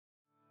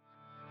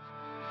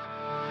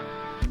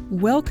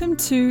Welcome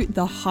to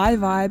the High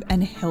Vibe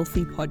and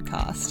Healthy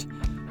podcast.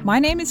 My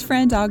name is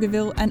Fran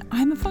Dargaville and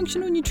I'm a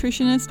functional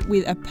nutritionist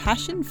with a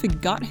passion for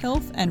gut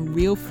health and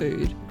real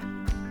food.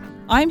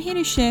 I'm here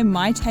to share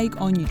my take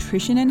on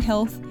nutrition and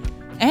health,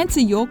 answer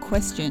your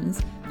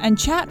questions, and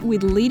chat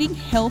with leading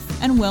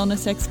health and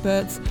wellness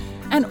experts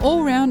and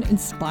all-round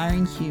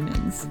inspiring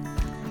humans.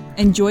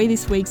 Enjoy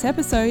this week's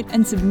episode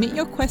and submit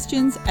your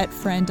questions at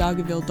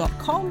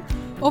frandargaville.com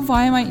or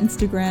via my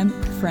Instagram,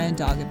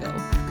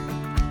 frandargaville.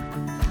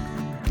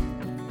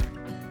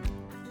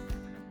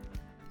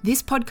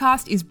 This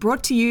podcast is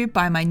brought to you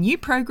by my new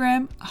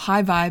program,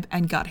 High Vibe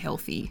and Gut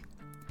Healthy.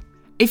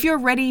 If you're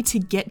ready to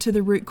get to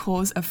the root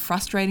cause of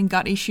frustrating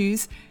gut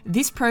issues,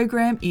 this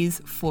program is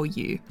for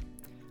you.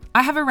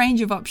 I have a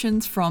range of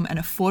options from an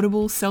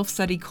affordable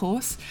self-study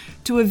course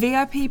to a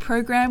VIP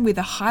program with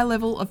a high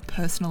level of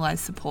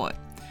personalised support.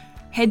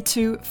 Head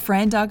to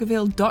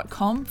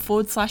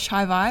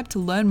frandargaville.com/highvibe to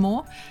learn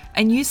more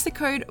and use the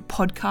code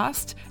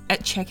PODCAST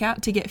at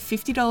checkout to get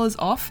 $50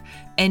 off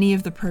any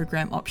of the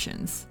program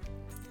options.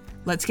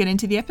 Let's get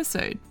into the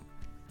episode.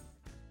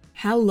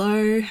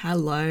 Hello.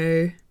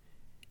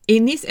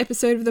 In this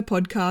episode of the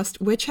podcast,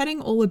 we're chatting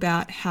all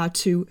about how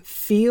to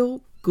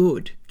feel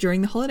good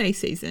during the holiday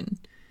season.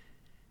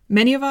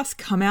 Many of us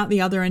come out the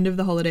other end of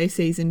the holiday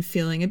season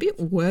feeling a bit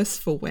worse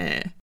for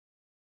wear.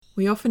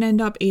 We often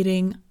end up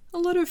eating a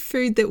lot of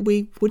food that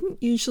we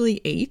wouldn't usually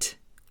eat,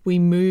 we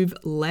move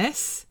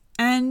less,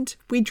 and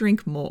we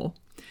drink more.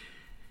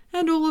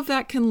 And all of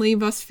that can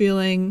leave us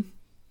feeling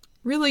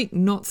really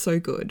not so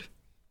good.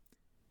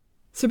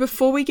 So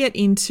before we get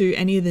into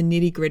any of the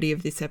nitty-gritty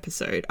of this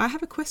episode, I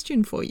have a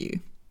question for you.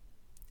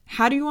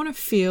 How do you want to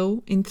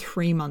feel in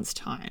 3 months'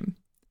 time?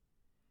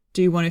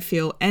 Do you want to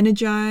feel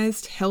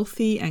energized,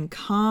 healthy, and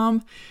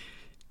calm?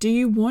 Do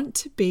you want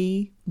to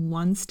be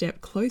one step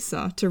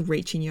closer to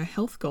reaching your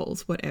health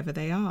goals, whatever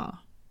they are?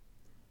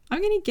 I'm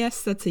going to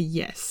guess that's a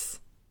yes.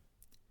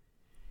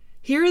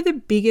 Here are the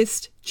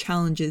biggest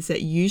challenges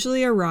that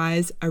usually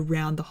arise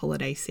around the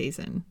holiday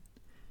season.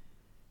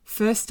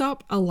 First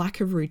up, a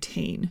lack of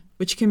routine,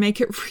 which can make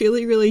it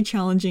really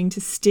challenging to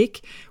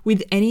stick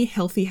with any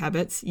healthy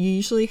habits you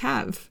usually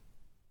have.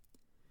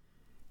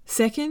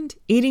 Second,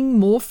 eating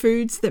more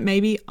foods that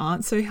maybe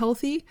aren't so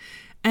healthy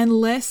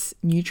and less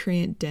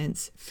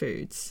nutrient-dense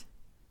foods.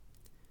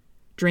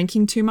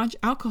 Drinking too much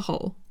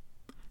alcohol,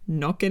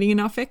 not getting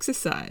enough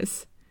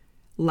exercise,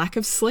 lack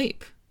of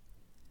sleep,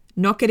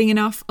 not getting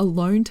enough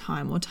alone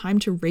time or time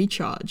to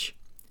recharge.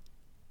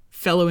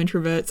 Fellow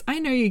introverts, I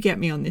know you get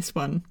me on this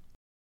one.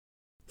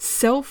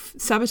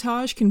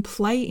 Self-sabotage can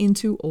play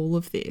into all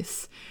of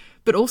this,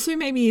 but also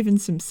maybe even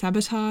some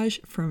sabotage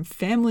from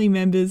family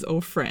members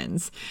or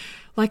friends.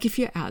 Like if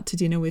you're out to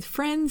dinner with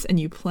friends and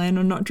you plan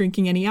on not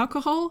drinking any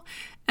alcohol,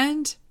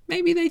 and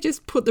maybe they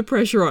just put the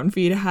pressure on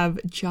for you to have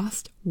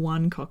just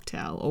one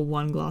cocktail or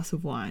one glass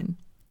of wine.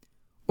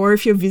 Or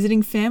if you're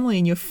visiting family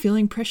and you're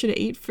feeling pressure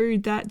to eat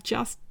food that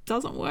just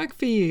doesn't work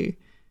for you.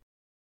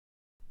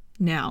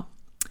 Now,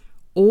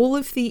 all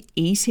of the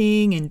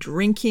eating and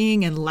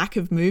drinking and lack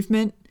of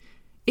movement,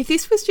 if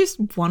this was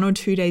just 1 or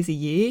 2 days a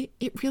year,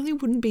 it really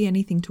wouldn't be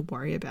anything to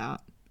worry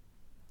about.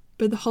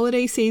 But the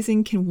holiday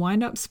season can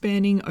wind up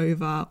spanning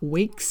over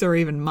weeks or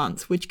even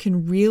months, which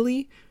can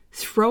really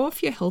throw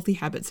off your healthy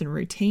habits and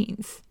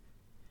routines.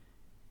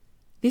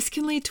 This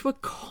can lead to a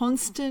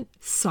constant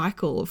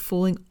cycle of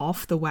falling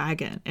off the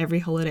wagon every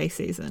holiday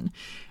season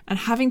and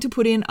having to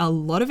put in a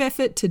lot of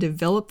effort to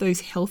develop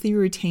those healthy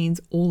routines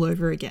all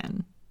over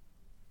again.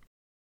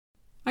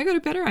 I got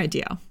a better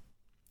idea.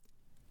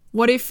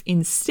 What if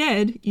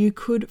instead you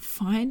could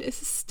find a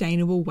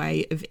sustainable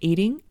way of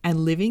eating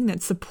and living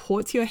that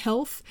supports your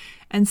health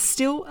and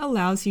still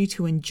allows you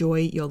to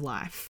enjoy your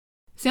life?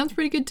 Sounds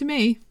pretty good to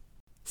me.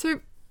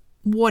 So,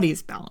 what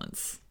is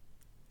balance?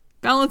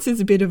 Balance is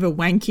a bit of a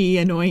wanky,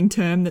 annoying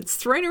term that's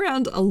thrown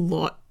around a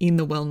lot in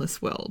the wellness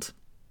world.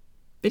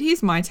 But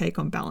here's my take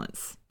on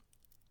balance.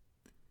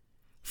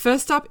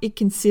 First up, it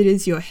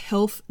considers your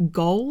health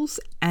goals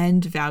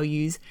and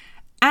values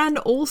and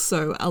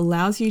also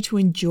allows you to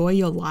enjoy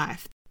your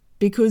life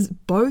because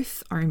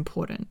both are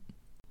important.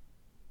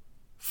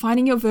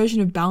 Finding your version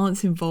of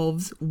balance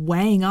involves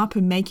weighing up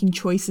and making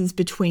choices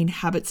between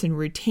habits and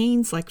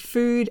routines like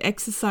food,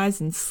 exercise,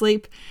 and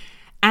sleep,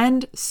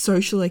 and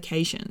social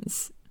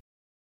occasions.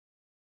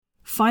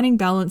 Finding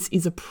balance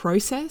is a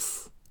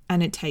process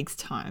and it takes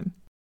time.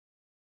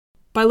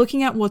 By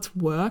looking at what's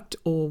worked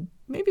or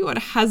maybe what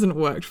hasn't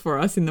worked for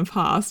us in the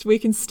past, we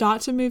can start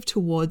to move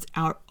towards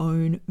our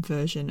own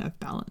version of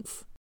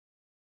balance.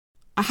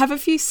 I have a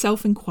few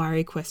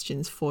self-inquiry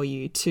questions for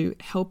you to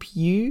help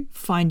you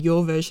find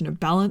your version of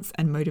balance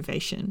and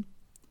motivation.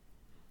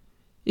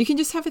 You can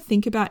just have a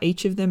think about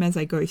each of them as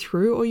I go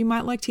through, or you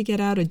might like to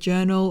get out a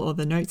journal or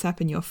the notes app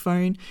in your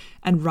phone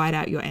and write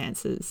out your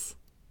answers.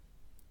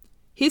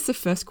 Here's the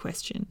first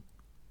question.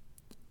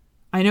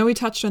 I know we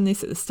touched on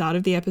this at the start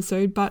of the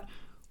episode, but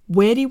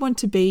where do you want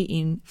to be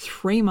in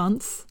 3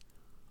 months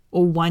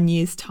or 1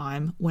 year's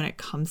time when it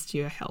comes to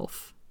your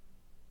health?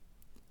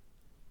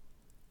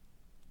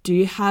 Do Do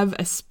you have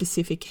a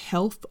specific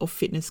health or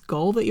fitness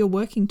goal that you're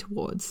working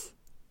towards?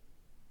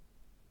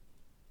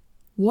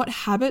 What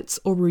habits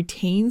or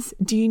routines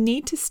do you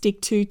need to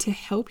stick to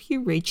help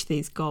you reach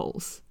these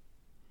goals?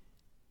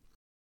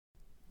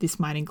 This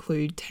might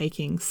include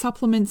taking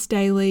supplements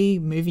daily,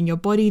 moving your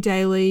body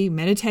daily,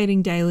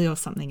 meditating daily, or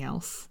something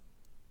else.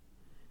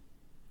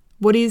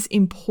 What is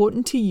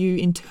important to you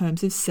in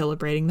terms of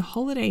celebrating the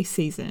holiday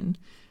season?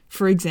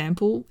 For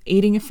example,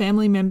 eating a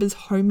family member's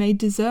homemade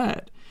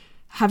dessert,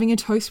 having a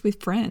toast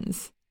with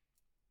friends.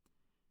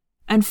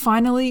 And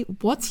finally,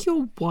 what's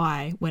your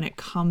why when it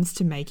comes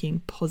to making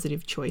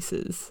positive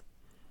choices?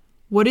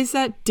 What is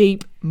that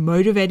deep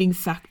motivating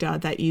factor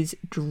that is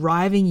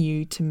driving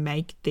you to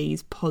make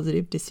these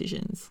positive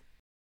decisions?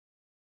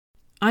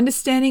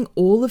 Understanding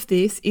all of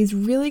this is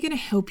really going to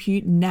help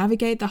you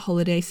navigate the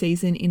holiday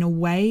season in a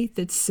way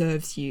that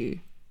serves you.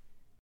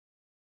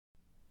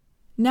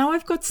 Now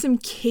I've got some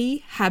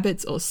key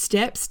habits or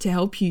steps to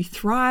help you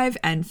thrive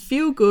and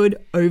feel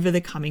good over the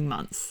coming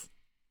months.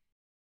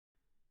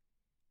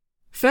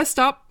 First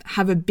up,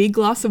 have a big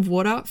glass of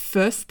water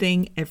first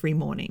thing every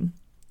morning.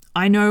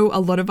 I know a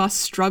lot of us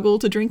struggle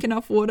to drink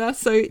enough water,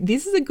 so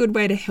this is a good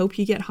way to help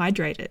you get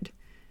hydrated.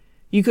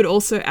 You could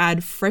also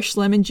add fresh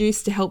lemon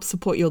juice to help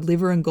support your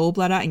liver and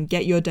gallbladder and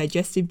get your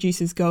digestive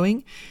juices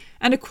going,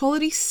 and a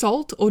quality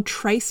salt or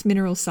trace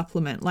mineral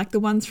supplement like the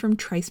ones from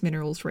Trace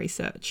Minerals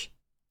Research.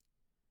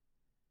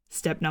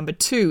 Step number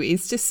 2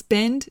 is to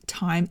spend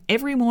time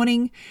every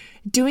morning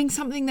doing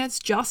something that's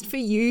just for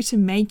you to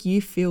make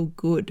you feel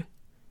good.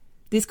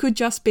 This could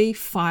just be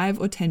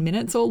 5 or 10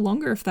 minutes or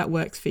longer if that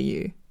works for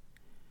you.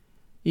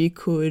 You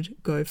could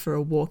go for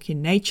a walk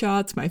in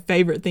nature, it's my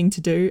favorite thing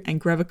to do, and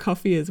grab a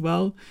coffee as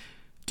well.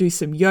 Do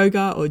some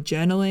yoga or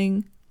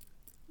journaling,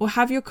 or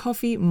have your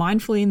coffee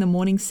mindfully in the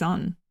morning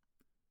sun.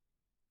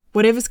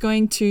 Whatever's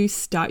going to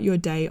start your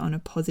day on a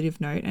positive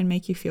note and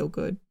make you feel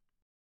good.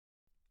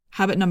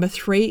 Habit number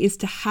 3 is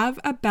to have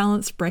a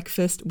balanced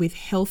breakfast with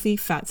healthy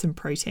fats and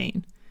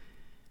protein.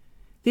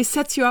 This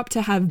sets you up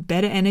to have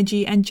better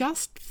energy and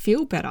just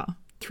feel better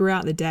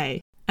throughout the day,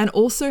 and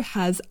also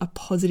has a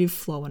positive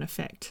flow-on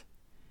effect.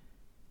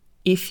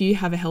 If you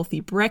have a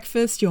healthy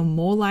breakfast, you're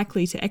more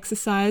likely to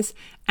exercise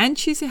and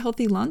choose a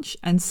healthy lunch,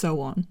 and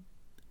so on.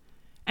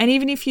 And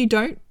even if you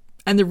don't,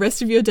 and the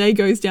rest of your day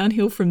goes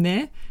downhill from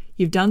there,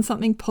 you've done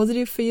something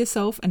positive for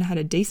yourself and had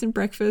a decent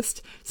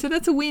breakfast, so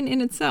that's a win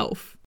in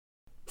itself.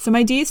 Some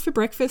ideas for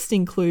breakfast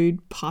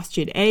include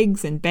pastured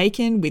eggs and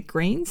bacon with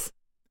greens,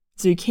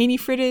 zucchini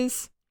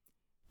fritters,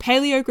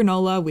 paleo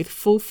granola with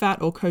full fat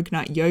or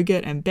coconut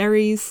yogurt and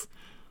berries,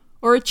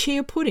 or a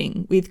chia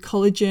pudding with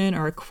collagen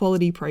or a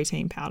quality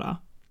protein powder.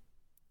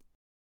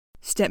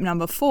 Step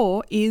number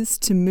 4 is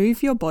to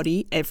move your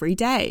body every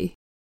day.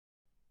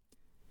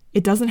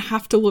 It doesn't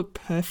have to look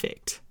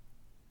perfect.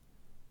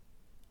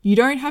 You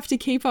don't have to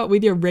keep up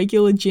with your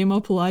regular gym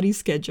or Pilates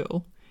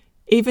schedule.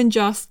 Even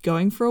just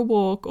going for a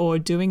walk or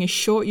doing a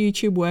short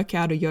YouTube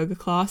workout or yoga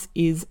class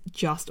is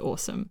just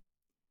awesome.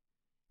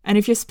 And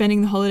if you're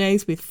spending the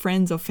holidays with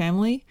friends or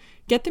family,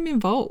 get them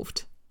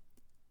involved.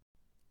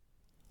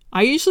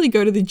 I usually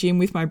go to the gym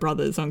with my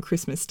brothers on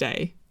Christmas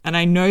Day, and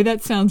I know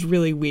that sounds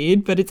really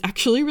weird, but it's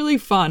actually really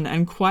fun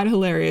and quite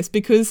hilarious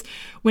because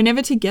we're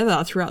never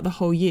together throughout the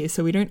whole year,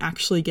 so we don't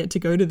actually get to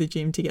go to the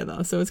gym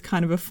together. So it's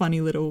kind of a funny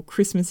little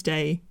Christmas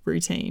Day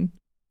routine.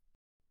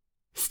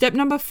 Step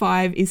number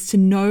 5 is to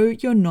know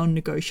your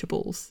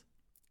non-negotiables.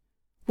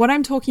 What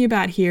I'm talking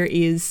about here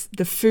is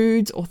the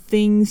foods or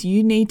things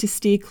you need to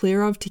steer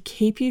clear of to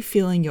keep you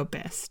feeling your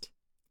best.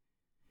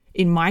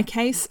 In my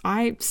case,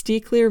 I steer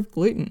clear of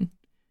gluten.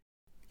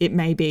 It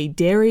may be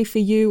dairy for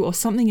you or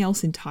something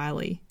else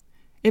entirely.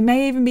 It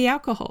may even be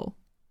alcohol.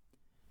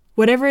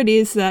 Whatever it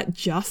is that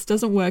just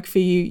doesn't work for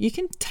you, you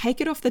can take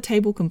it off the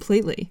table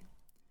completely.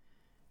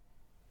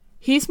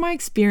 Here's my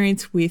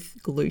experience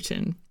with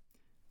gluten.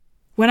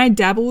 When I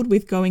dabbled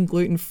with going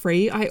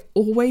gluten-free, I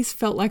always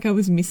felt like I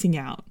was missing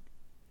out.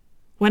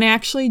 When I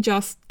actually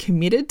just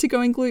committed to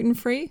going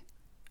gluten-free,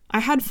 I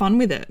had fun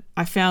with it.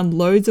 I found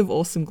loads of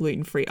awesome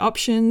gluten-free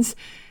options,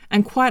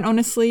 and quite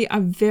honestly, I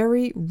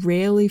very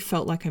rarely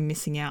felt like I'm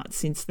missing out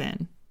since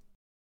then.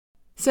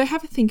 So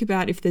have a think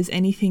about if there's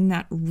anything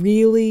that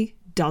really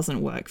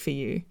doesn't work for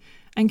you,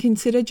 and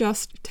consider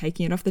just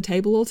taking it off the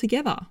table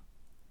altogether.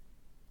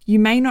 You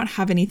may not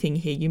have anything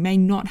here, you may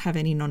not have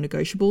any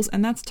non-negotiables,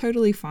 and that's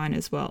totally fine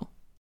as well.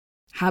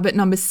 Habit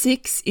number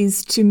 6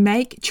 is to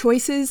make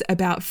choices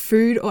about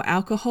food or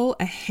alcohol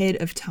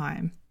ahead of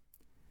time.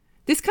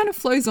 This kind of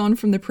flows on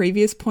from the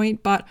previous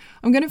point, but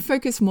I'm going to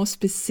focus more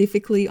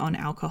specifically on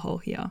alcohol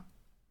here.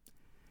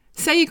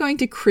 Say you're going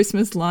to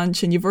Christmas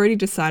lunch and you've already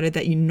decided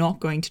that you're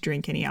not going to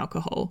drink any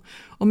alcohol,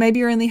 or maybe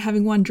you're only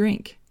having one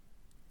drink.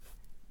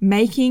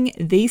 Making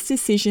these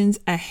decisions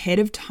ahead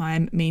of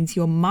time means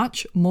you're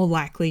much more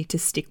likely to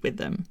stick with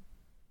them.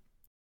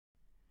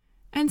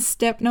 And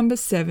step number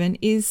 7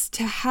 is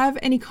to have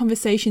any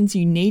conversations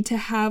you need to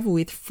have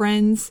with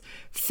friends,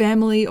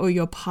 family, or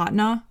your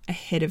partner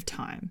ahead of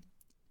time.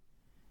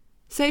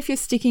 Say if you're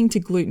sticking to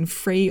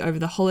gluten-free over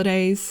the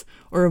holidays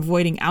or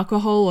avoiding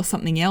alcohol or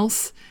something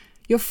else,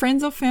 your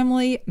friends or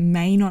family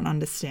may not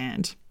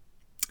understand.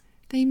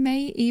 They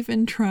may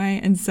even try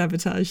and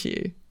sabotage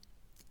you.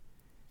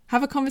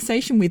 Have a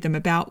conversation with them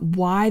about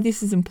why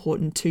this is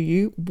important to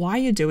you, why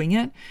you're doing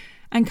it,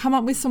 and come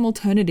up with some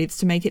alternatives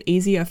to make it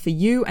easier for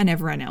you and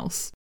everyone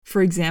else.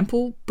 For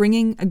example,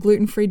 bringing a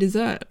gluten-free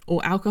dessert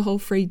or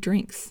alcohol-free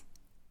drinks.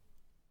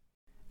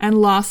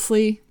 And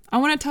lastly, I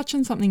want to touch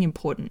on something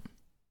important.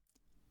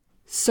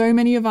 So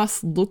many of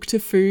us look to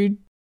food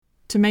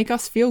to make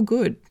us feel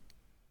good.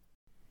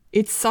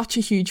 It's such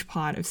a huge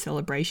part of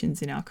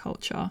celebrations in our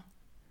culture.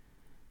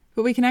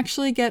 But we can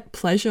actually get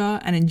pleasure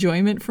and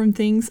enjoyment from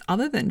things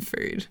other than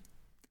food.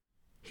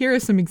 Here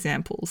are some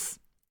examples.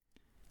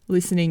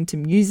 Listening to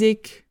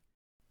music,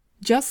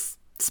 just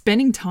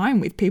spending time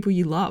with people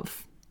you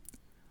love,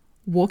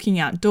 walking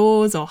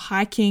outdoors or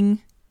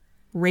hiking,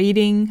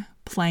 reading,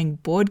 playing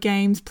board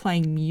games,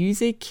 playing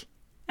music,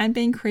 and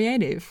being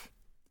creative.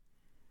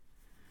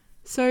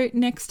 So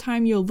next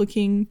time you're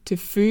looking to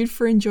food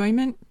for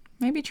enjoyment,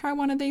 maybe try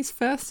one of these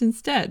first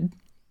instead.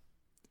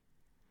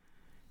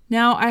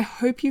 Now, I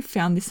hope you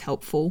found this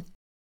helpful.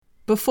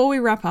 Before we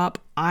wrap up,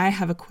 I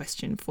have a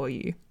question for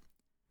you.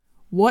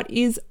 What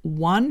is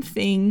one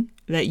thing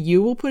that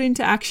you will put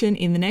into action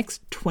in the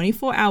next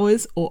 24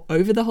 hours or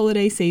over the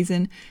holiday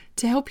season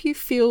to help you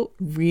feel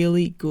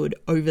really good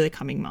over the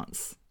coming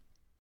months?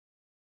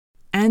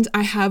 And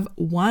I have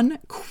one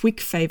quick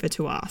favor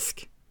to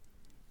ask.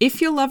 If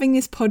you're loving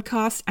this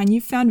podcast and you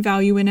found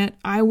value in it,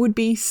 I would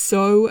be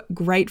so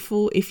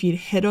grateful if you'd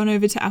head on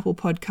over to Apple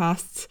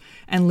Podcasts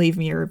and leave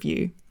me a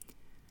review.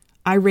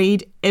 I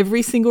read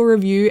every single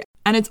review,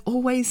 and it's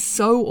always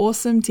so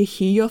awesome to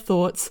hear your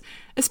thoughts,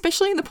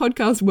 especially in the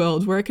podcast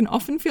world where it can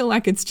often feel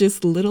like it's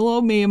just little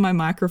old me and my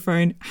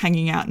microphone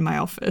hanging out in my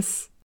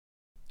office.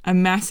 A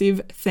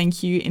massive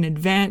thank you in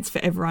advance for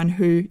everyone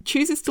who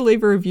chooses to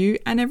leave a review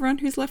and everyone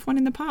who's left one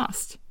in the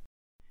past.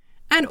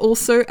 And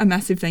also a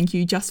massive thank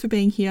you just for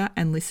being here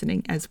and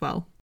listening as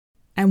well.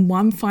 And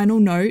one final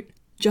note,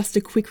 just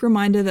a quick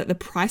reminder that the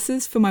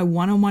prices for my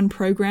one-on-one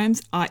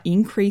programs are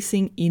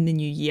increasing in the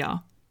new year.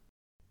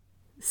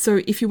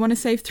 So if you want to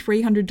save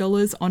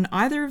 $300 on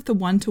either of the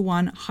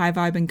one-to-one High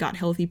Vibe and Gut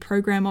Healthy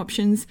program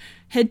options,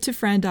 head to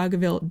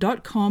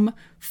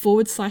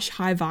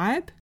frandargaville.com/High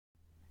Vibe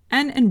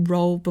and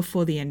enroll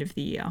before the end of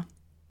the year.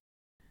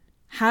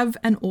 Have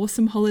an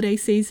awesome holiday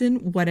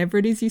season, whatever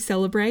it is you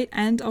celebrate,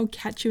 and I'll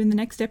catch you in the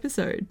next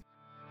episode.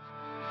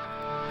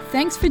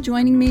 Thanks for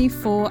joining me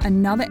for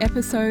another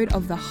episode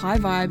of the High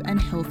Vibe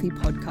and Healthy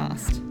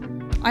podcast.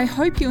 I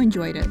hope you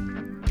enjoyed it.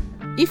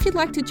 If you'd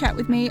like to chat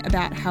with me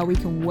about how we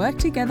can work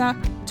together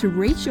to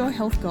reach your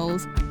health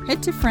goals,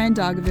 head to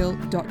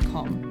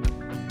frandargaville.com.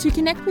 To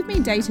connect with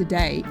me day to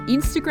day,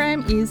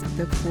 Instagram is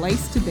the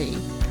place to be.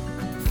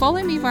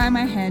 Follow me via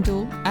my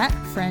handle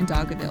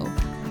 @frandargaville.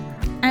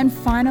 And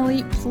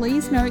finally,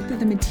 please note that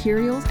the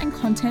materials and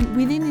content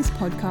within this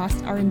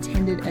podcast are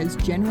intended as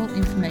general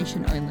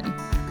information only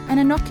and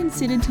are not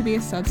considered to be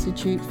a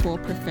substitute for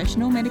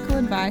professional medical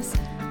advice,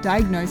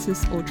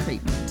 diagnosis, or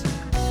treatment.